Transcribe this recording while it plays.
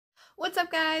What's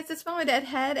up, guys? It's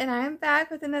MamaDeadHead, and I am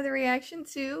back with another reaction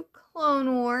to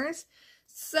Clone Wars.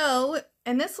 So,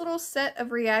 in this little set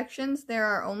of reactions, there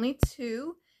are only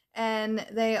two, and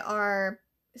they are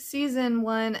Season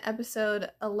 1, Episode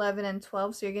 11 and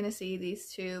 12, so you're going to see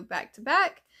these two back to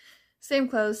back. Same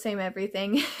clothes, same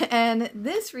everything. And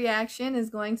this reaction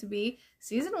is going to be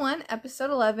Season 1,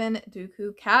 Episode 11,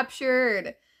 Dooku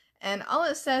Captured. And all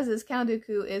it says is Count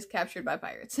Dooku is captured by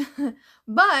pirates.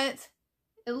 But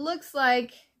it looks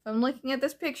like, if I'm looking at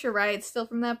this picture right, it's still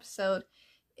from the episode,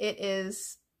 it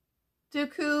is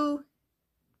Dooku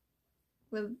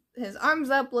with his arms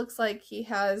up. Looks like he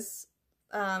has,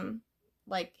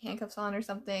 like, handcuffs on or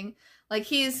something. Like,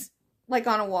 he's, like,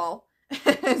 on a wall,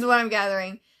 is what I'm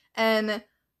gathering. And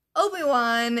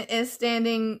Obi-Wan is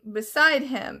standing beside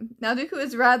him. Now, Dooku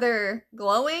is rather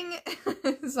glowing,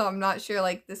 so I'm not sure,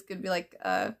 like, this could be, like,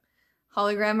 a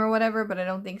hologram or whatever, but I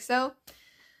don't think so.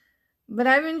 But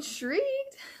I'm intrigued.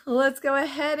 Let's go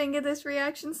ahead and get this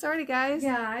reaction started, guys.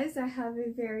 Guys, I have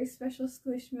a very special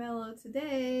Squishmallow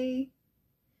today.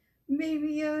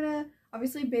 Baby Yoda.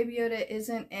 Obviously, Baby Yoda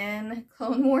isn't in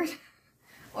Clone Wars.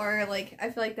 Or, like,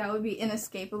 I feel like that would be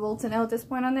inescapable to know at this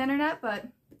point on the internet, but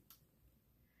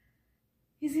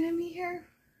he's gonna be here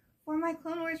for my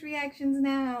Clone Wars reactions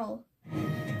now.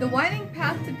 The winding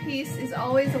path to peace is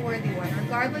always a worthy one,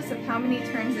 regardless of how many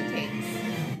turns it takes.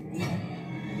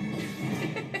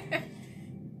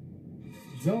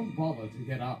 Don't bother to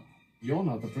get up. You're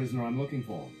not the prisoner I'm looking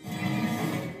for.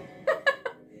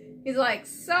 He's like,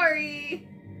 sorry.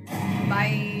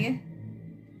 Bye.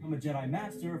 I'm a Jedi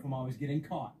Master if I'm always getting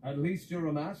caught. At least you're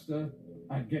a master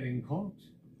at getting caught.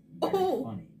 Oh!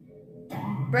 Funny.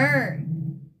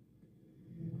 Burn.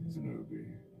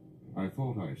 Kenobi, I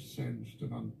thought I sensed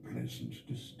an unpleasant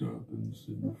disturbance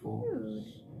in the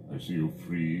Force. I see you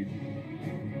freed.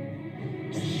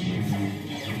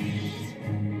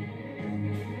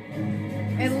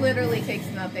 It literally takes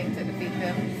nothing to defeat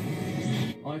them.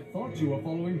 I thought you were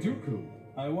following Dooku.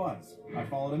 I was. I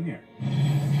followed him here.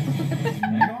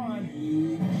 Hang on.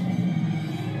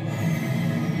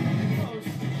 Close.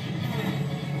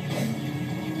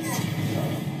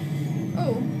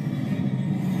 Oh.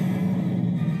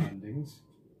 Landings.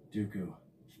 Dooku.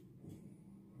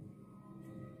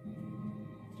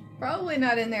 Probably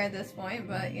not in there at this point,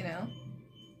 but, you know.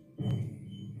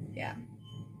 Yeah.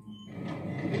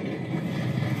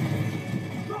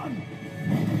 Run!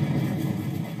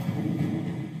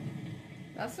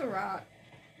 That's a rock.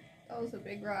 That was a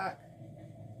big rock.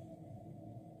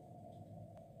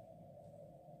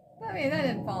 I mean, that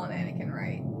didn't fall on Anakin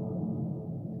right.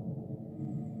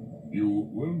 You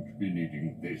won't be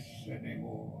needing this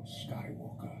anymore,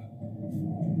 Skywalker.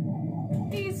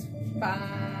 He's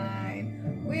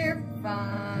fine. We're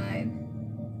fine.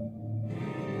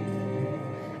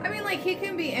 I mean, like, he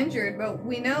can be injured, but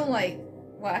we know, like,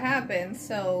 what happened,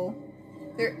 so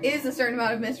there is a certain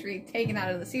amount of mystery taken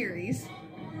out of the series.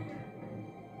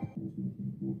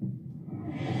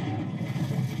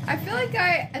 I feel like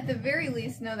I, at the very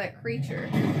least, know that creature.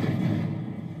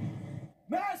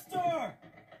 Master!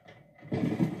 I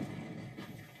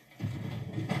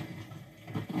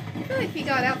feel like he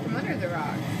got out from under the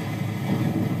rock.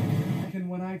 And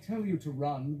when I tell you to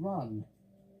run, run.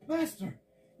 Master!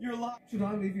 You're locked. Should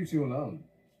I leave you two alone?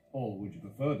 Or would you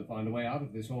prefer to find a way out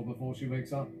of this hole before she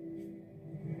wakes up?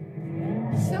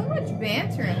 So much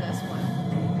banter in this one.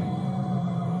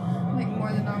 Like,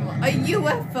 more than normal. A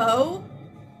UFO?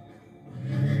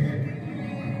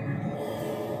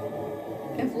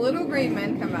 If little green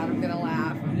men come out, I'm gonna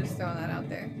laugh. I'm just throwing that out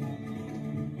there.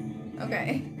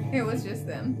 Okay, it was just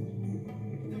them.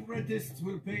 The British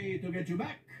will pay to get you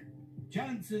back.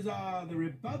 Chances are the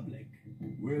Republic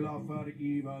will offer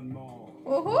even more.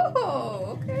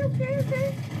 Oh,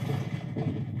 okay.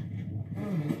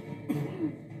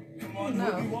 Come on,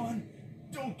 No. Obi-Wan.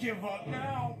 Don't give up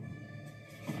now.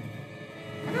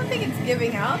 I don't think it's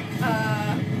giving up.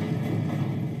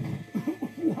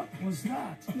 What was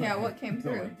that? Yeah, what came No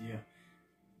through? idea.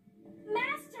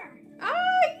 Master!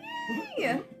 Ah,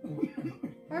 yay!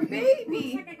 Our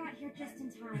baby. Looks like I got here just in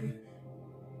time.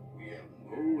 We have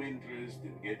no interest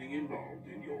in getting involved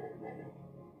in your war.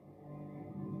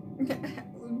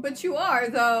 But you are,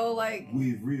 though, like...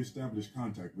 We've re-established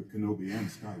contact with Kenobi and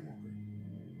Skywalker.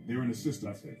 They're an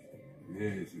assistance.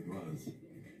 Yes, it was.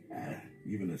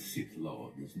 Even a Sith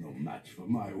Lord is no match for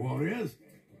my warriors.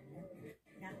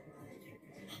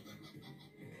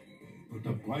 Put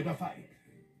up quite a fight.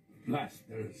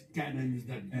 Blasters, cannons,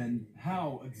 that... And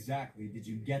how exactly did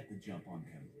you get the jump on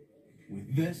him?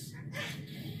 With this?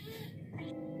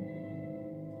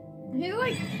 He's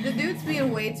like, the dude's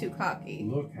being way too cocky.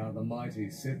 Look how the mighty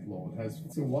Sith Lord has.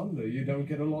 It's a wonder you don't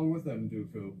get along with them,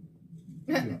 Dooku.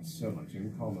 You have so much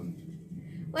in common.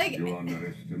 Like, You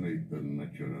underestimate them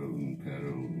at your own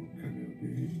peril,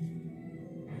 Kenobi.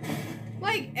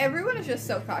 like, everyone is just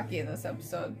so cocky in this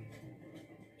episode.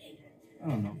 I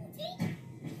don't know.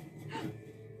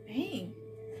 Dang.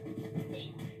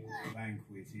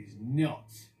 Banquet is not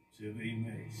to be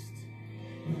missed.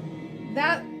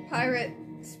 That pirate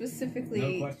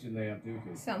specifically. No question they have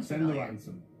Dooku. Sounds Send the familiar.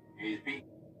 ransom. Please be.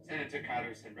 Senator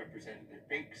Carlos and Representative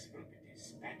Binks will be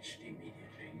dispatched immediately.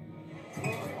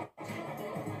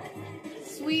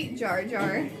 Sweet Jar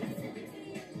Jar.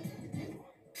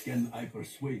 Can I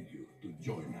persuade you to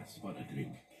join us for a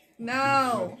drink?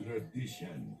 No. It's a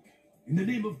tradition. In the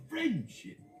name of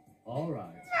friendship. All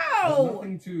right. No. But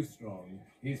nothing too strong.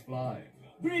 He's flying.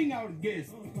 Bring our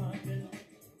guest.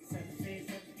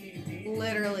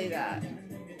 Literally that.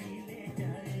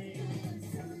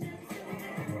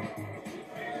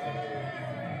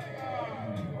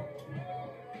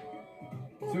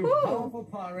 To Woohoo. powerful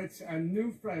pirates and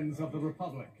new friends of the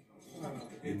Republic.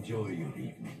 Enjoy your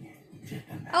evening.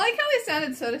 I like how he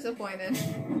sounded so disappointed.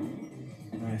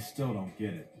 I still don't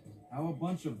get it. How a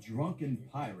bunch of drunken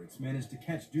pirates managed to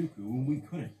catch Dooku when we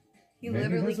couldn't. He Maybe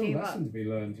literally there's a gave up. lesson to be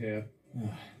learned here.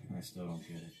 I still don't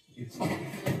get it. It's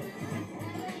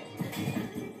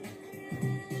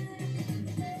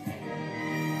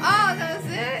Oh, that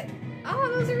was it? Oh,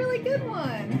 that was a really good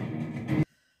one.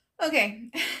 Okay.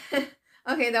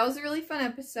 Okay, that was a really fun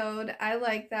episode. I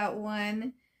like that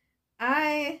one.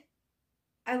 I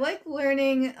like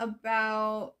learning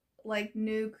about like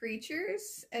new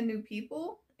creatures and new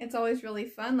people. It's always really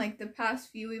fun. Like the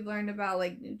past few we've learned about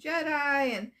like new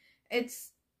Jedi, and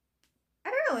it's I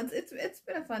don't know, it's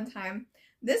been a fun time.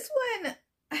 This one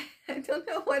I don't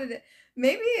know what it is.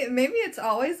 Maybe it's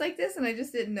always like this and I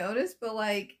just didn't notice, but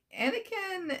like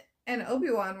Anakin and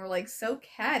Obi-Wan were like so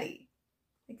catty.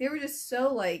 Like they were just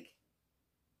so like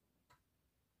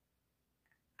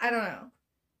I don't know.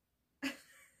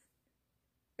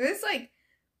 It's like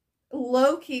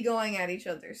low-key going at each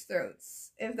other's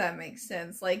throats, if that makes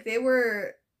sense. Like they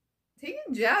were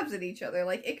taking jabs at each other.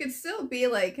 Like it could still be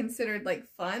like considered like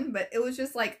fun, but it was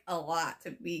just like a lot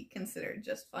to be considered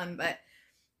just fun. But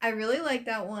I really like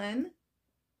that one.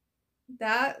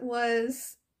 That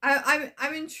was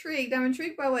I'm intrigued. I'm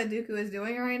intrigued by what Dooku is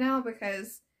doing right now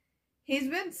because he's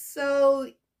been so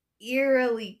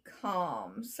eerily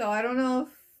calm. So I don't know if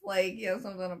like he has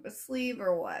something up his sleeve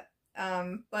or what.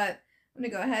 But I'm gonna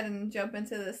go ahead and jump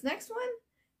into this next one.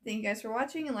 Thank you guys for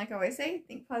watching, and like I always say,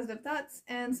 think positive thoughts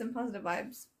and some positive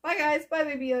vibes. Bye guys, bye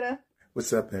Baby Yoda.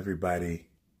 What's up everybody?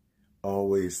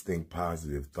 Always think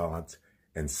positive thoughts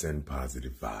and send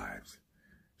positive vibes.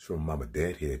 It's from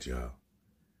MamaDeadHead, y'all.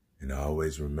 And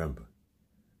always remember,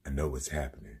 I know what's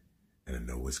happening and I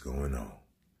know what's going on.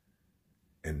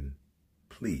 And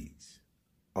please,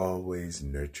 always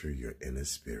nurture your inner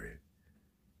spirit.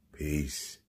 Peace.